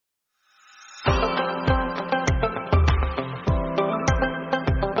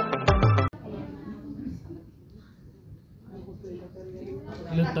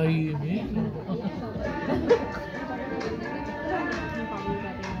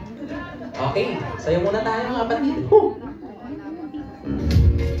Okay, sayo muna tayo mga kapatid.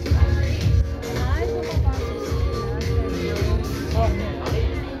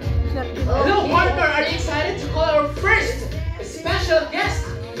 Hello partner, are you excited to call our first special guest?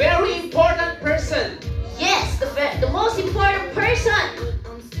 Very important person. Yes, the most important person.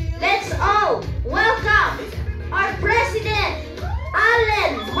 Let's all welcome our president,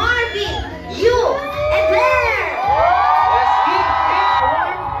 Allen, Marvin, you, and Claire. Let's give him a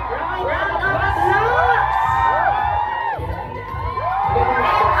warm round of applause. And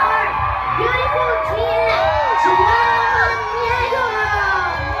our beautiful team, Juan Diego.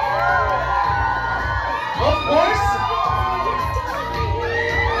 Of course.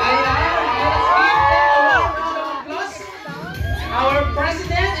 Our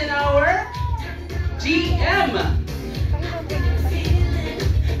president and our GM.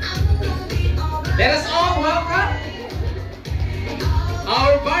 Let us all welcome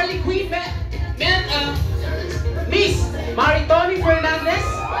our Barley Queen, Miss Maritoni Fernandez,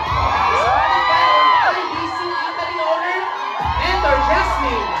 supported by our IBC Italy owner, Mentor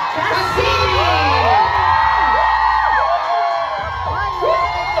Jasmine Cassini.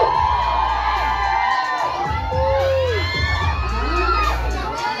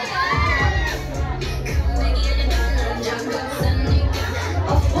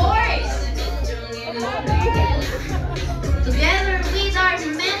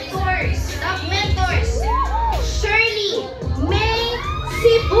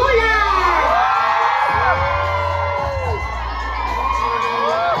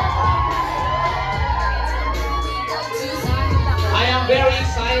 Very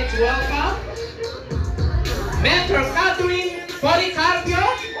excited to welcome Mentor Catherine Policarpio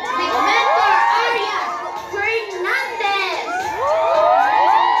with Mentor Arias Fernandez.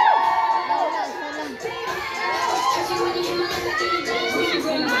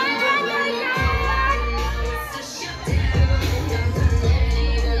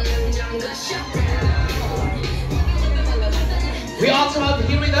 We also have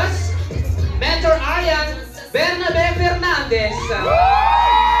here with us Mentor Arian Fernandez.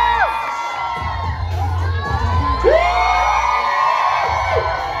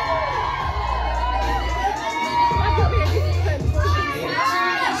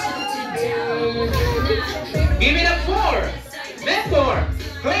 Give it up for Mentor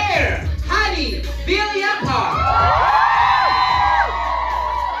Claire Hani Villapa.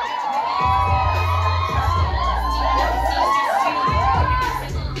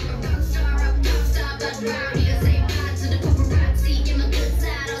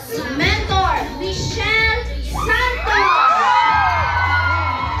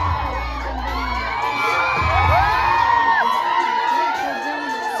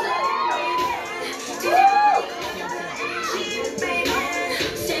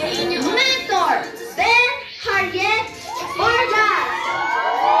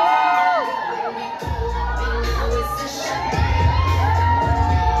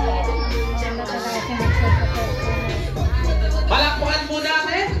 Palakpakan po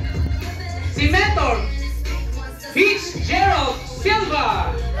natin si Mentor Fitzgerald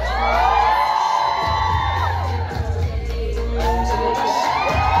Silva.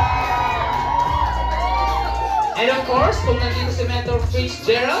 And of course, kung nandito si Mentor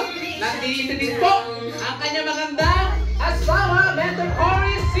Fitzgerald, nandito din po ang kanyang magandang asawa, Mentor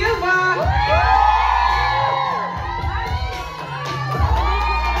Cory Silva.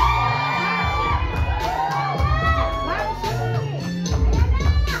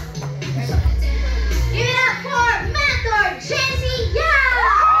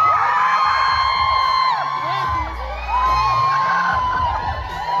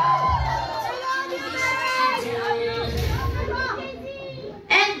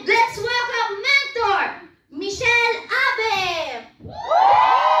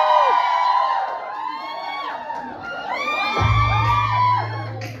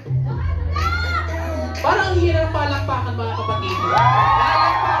 Parang hirap palakpakan mga kapatid.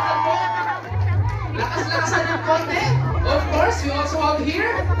 Lalakpakan mo. Lakas-lakasan ng konti. Of course, we also have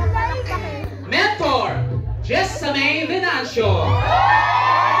here Mentor Jessame Venancio.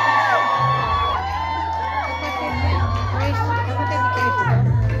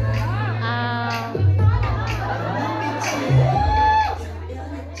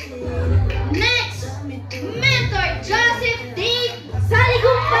 Next, Mentor Joseph D.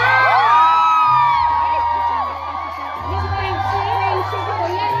 Saligumpa.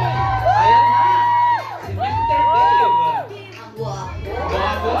 Ayan na, si Mentor Dave.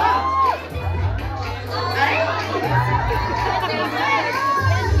 Guwapo. Ay?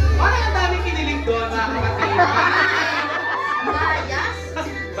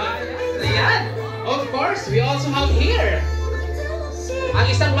 we also have here ang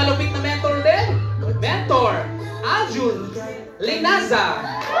isang malupit na mentor din. Mentor, Aljun Linaza.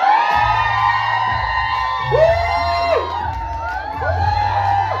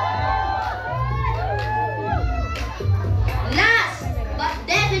 Last but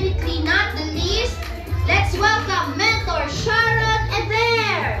definitely not the least, let's welcome Mentor Sharon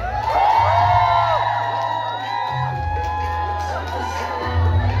Eber.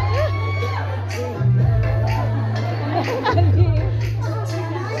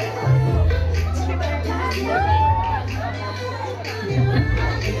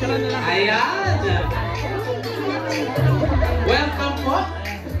 Ayan. Welcome po.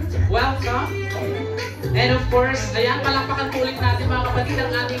 Welcome. And of course, ayan, palakpakan po ulit natin mga kapatid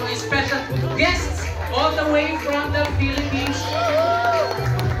ang ating mga special guests all the way from the Philippines.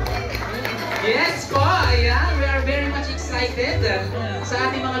 Yes po, ayan, we are very much excited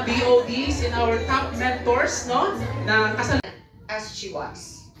sa ating mga BODs and our top mentors, no? Na as she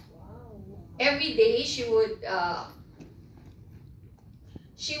was. Every day she would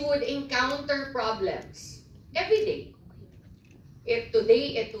encounter problems. Every day. If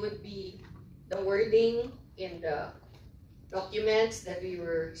today it would be the wording in the documents that we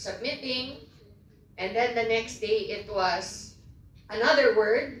were submitting, and then the next day it was another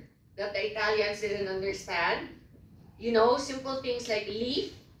word that the Italians didn't understand. You know, simple things like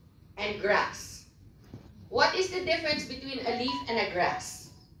leaf and grass. What is the difference between a leaf and a grass?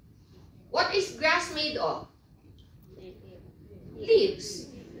 What is grass made of? Leaves.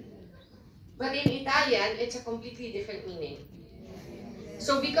 But in Italian, it's a completely different meaning.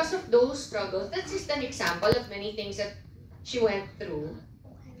 So because of those struggles, that's just an example of many things that she went through.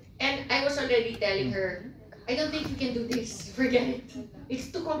 And I was already telling her, I don't think you can do this. Forget it. It's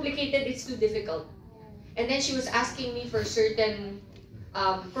too complicated. It's too difficult. And then she was asking me for certain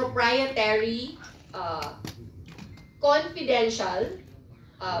proprietary, confidential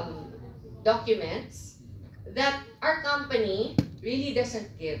documents that our company really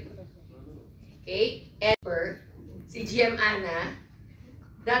doesn't give. Okay? And si GM Ana,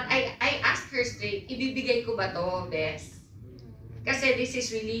 that I asked her straight, ibibigay ko ba to, Bes? Kasi this is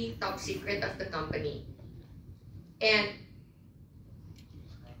really top secret of the company. And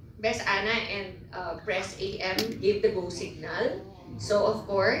Bes Ana and Press AM gave the go signal. So of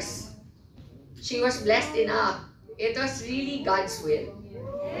course, she was blessed enough. It was really God's will.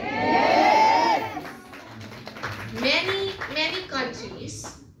 Yes! Many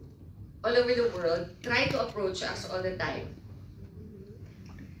countries all over the world try to approach us all the time.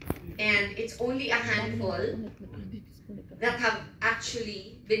 And it's only a handful that have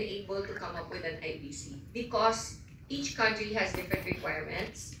actually been able to come up with an IBC because each country has different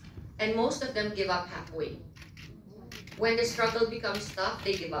requirements and most of them give up halfway. When the struggle becomes tough,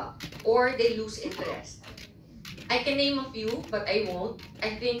 they give up or they lose interest. I can name a few, but I won't.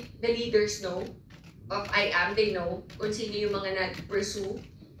 I think the leaders know of IAM, they know kung sino yung mga nag-pursue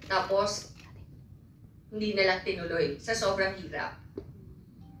tapos hindi na lang tinuloy sa sobrang hirap.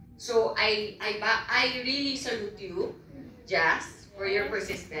 So I really salute you, Jazz, for your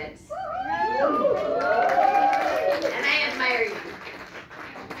persistence. And I admire you.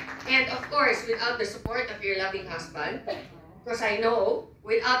 And of course, without the support of your loving husband, because I know,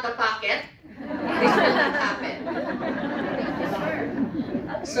 without the pocket, this will not happen.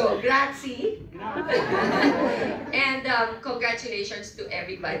 So, grazie. And congratulations to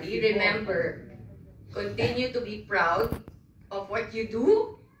everybody. Remember, continue to be proud of what you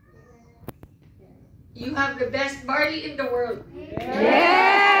do. You have the best barley in the world.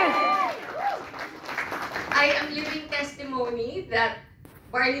 Yes! I am living testimony that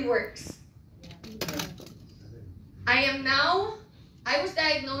barley works. I was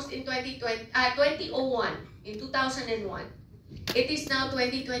diagnosed in 2001, in 2001. It is now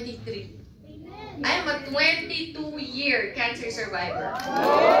 2023. I am a 22-year cancer survivor.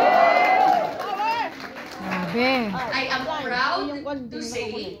 I am proud to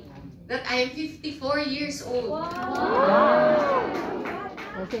say that I am 54 years old.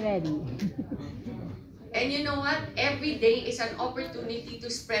 And you know what? Every day is an opportunity to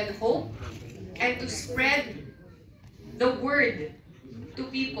spread hope and to spread the word to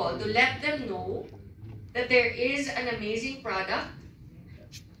people, to let them know that there is an amazing product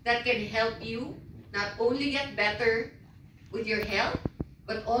that can help you not only get better with your health,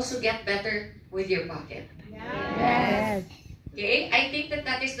 but also get better with your pocket. Yes. Okay? I think that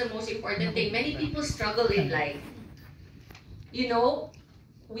that is the most important thing. Many people struggle in life. You know,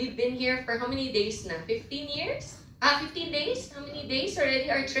 we've been here for how many days now? 15 years? 15 days? How many days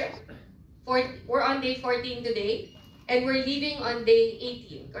already our trip? We're on day 14 today. And we're leaving on day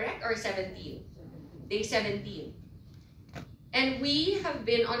 18, correct? Or 17. day 17. And we have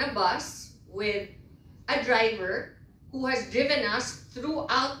been on a bus with a driver who has driven us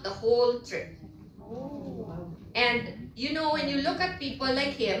throughout the whole trip. And you know, when you look at people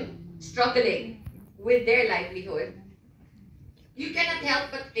like him struggling with their livelihood, you cannot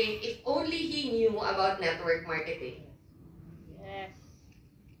help but think if only he knew about network marketing. Yes.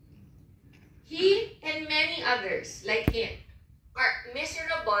 He and many others like him are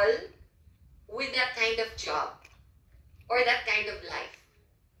miserable with that kind of job or that kind of life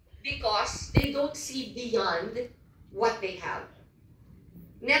because they don't see beyond what they have.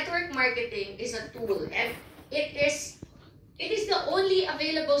 Network marketing is a tool, and it is the only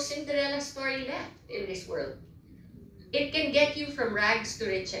available Cinderella story left in this world. It can get you from rags to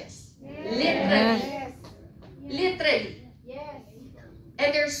riches. Literally. Literally. Yes.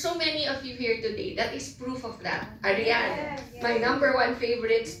 And there's so many of you here today that is proof of that. Ariane, my #1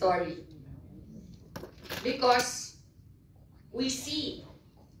 favorite story. Because we see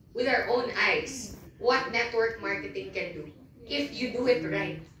with our own eyes what network marketing can do if you do it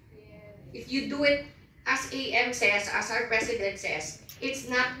right. If you do it as AM says, as our president says, it's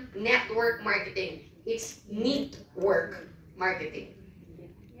not network marketing, it's neat work marketing.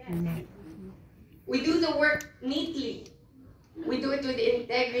 We do the work neatly. We do it with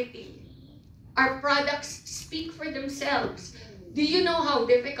integrity. Our products speak for themselves. Do you know how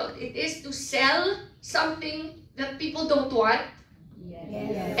difficult it is to sell something that people don't want?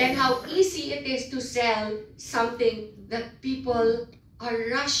 Yes. And how easy it is to sell something that people are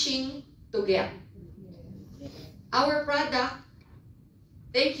rushing to get. Our product,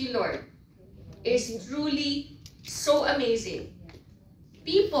 thank you Lord, is truly so amazing.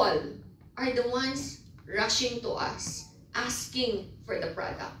 People are the ones rushing to us, asking for the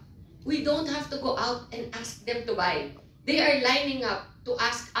product. We don't have to go out and ask them to buy. They are lining up to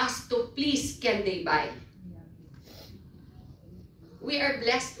ask us to please can they buy. We are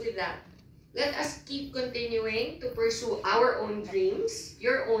blessed with that. Let us keep continuing to pursue our own dreams,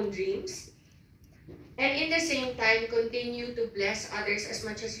 your own dreams, and in the same time continue to bless others as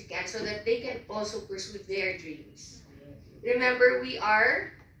much as you can so that they can also pursue their dreams. Remember, we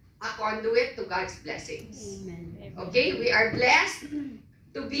are a conduit to God's blessings. Okay? We are blessed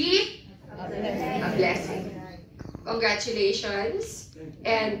to be a blessing. Congratulations.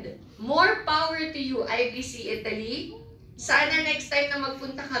 And more power to you, IBC Italy. Sana next time na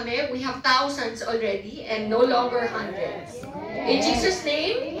magpunta kami, we have thousands already and no longer hundreds. In Jesus'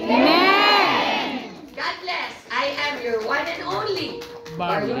 name, Amen. God bless. I am your one and only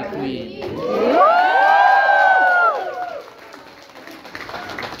Barbara Queen.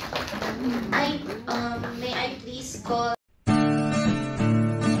 May I please call